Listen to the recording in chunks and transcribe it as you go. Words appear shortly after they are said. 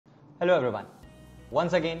Hello everyone.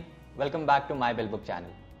 Once again, welcome back to myBillBook channel.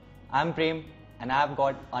 I'm Prem and I have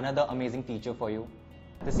got another amazing feature for you,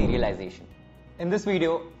 the serialization. In this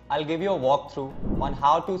video, I'll give you a walkthrough on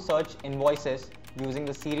how to search invoices using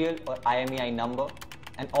the serial or IMEI number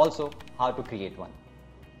and also how to create one.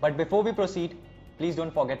 But before we proceed, please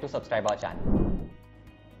don't forget to subscribe our channel.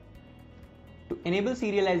 To enable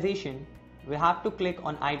serialization, we have to click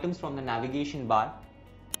on items from the navigation bar.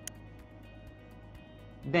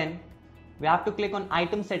 Then we have to click on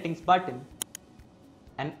item settings button,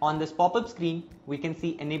 and on this pop-up screen we can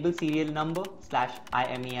see enable serial number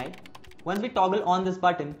 /IMEI. Once we toggle on this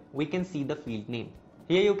button, we can see the field name.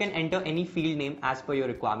 Here you can enter any field name as per your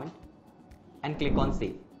requirement and click on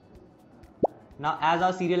save. Now as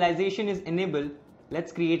our serialization is enabled,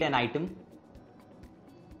 let's create an item.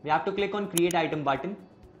 We have to click on create item button.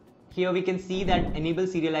 Here we can see that enable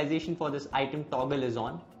serialization for this item toggle is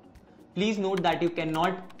on. Please note that you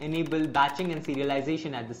cannot enable batching and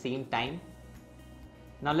serialization at the same time.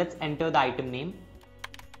 Now let's enter the item name.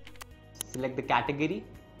 Select the category.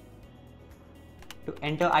 To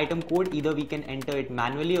enter item code, either we can enter it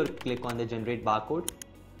manually or click on the generate barcode.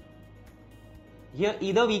 Here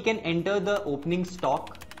either we can enter the opening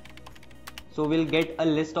stock, so we'll get a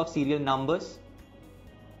list of serial numbers,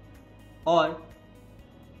 or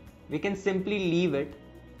we can simply leave it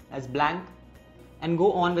as blank and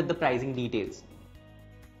go on with the pricing details.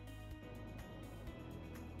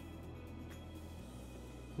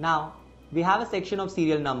 Now we have a section of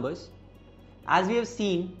serial numbers. As we have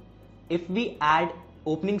seen, if we add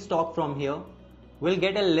opening stock from here, we'll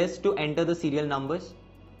get a list to enter the serial numbers,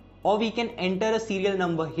 or we can enter a serial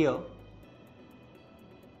number here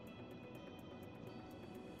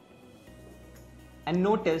and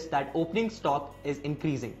notice that opening stock is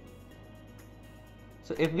increasing.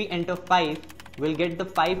 So if we enter 5, we'll get the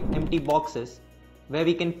 5 empty boxes where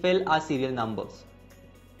we can fill our serial numbers.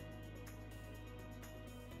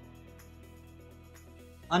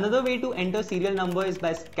 Another way to enter serial number is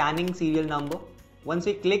by scanning serial number. Once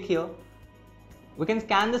we click here, we can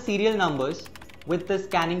scan the serial numbers with the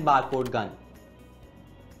scanning barcode gun.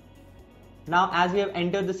 Now as we have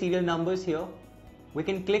entered the serial numbers here, we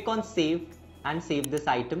can click on save and save this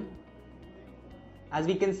item. As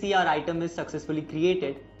we can see, our item is successfully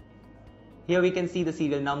created. Here we can see the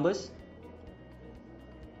serial numbers.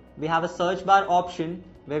 We have a search bar option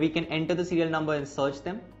where we can enter the serial number and search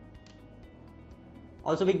them.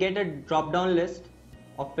 Also we get a drop down list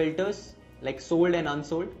of filters like sold and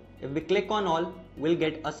unsold. If we click on all, we'll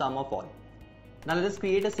get a sum of all. Now let us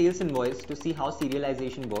create a sales invoice to see how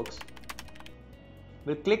serialization works.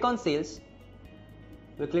 We'll click on sales.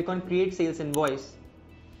 We'll click on create sales invoice.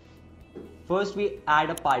 First we add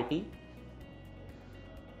a party.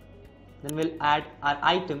 Then we'll add our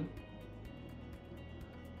item.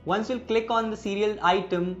 Once we'll click on the serial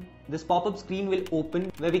item, this pop-up screen will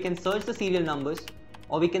open where we can search the serial numbers,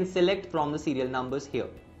 or we can select from the serial numbers here.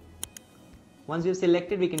 Once we've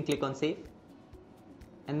selected, we can click on save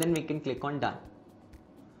and then we can click on done.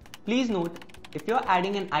 Please note, if you're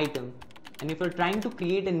adding an item and if you're trying to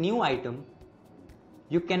create a new item,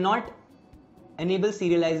 you cannot enable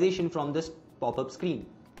serialization from this pop-up screen.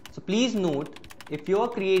 So please note, if you're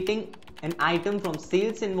creating an item from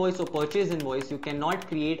sales invoice or purchase invoice, you cannot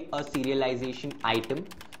create a serialization item.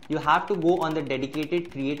 You have to go on the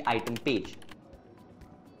dedicated create item page.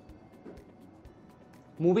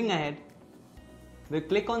 Moving ahead, we'll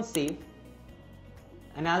click on save,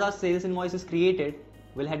 and as our sales invoice is created,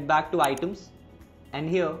 we'll head back to items, and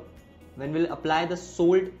here when we'll apply the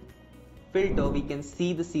sold filter, we can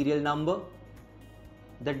see the serial number,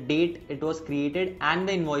 the date it was created, and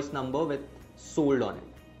the invoice number with sold on it.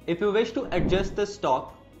 If you wish to adjust the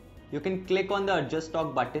stock, you can click on the adjust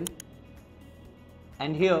stock button,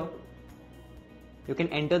 and here you can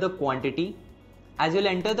enter the quantity. As you'll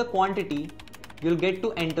enter the quantity, you'll get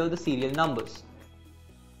to enter the serial numbers.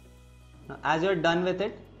 Now as you're done with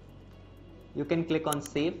it, you can click on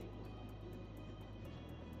save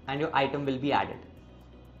and your item will be added.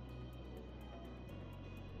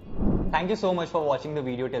 Thank you so much for watching the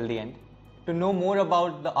video till the end. To know more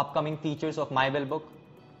about the upcoming features of myBillBook,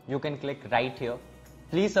 you can click right here.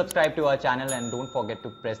 Please subscribe to our channel and don't forget to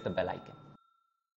press the bell icon.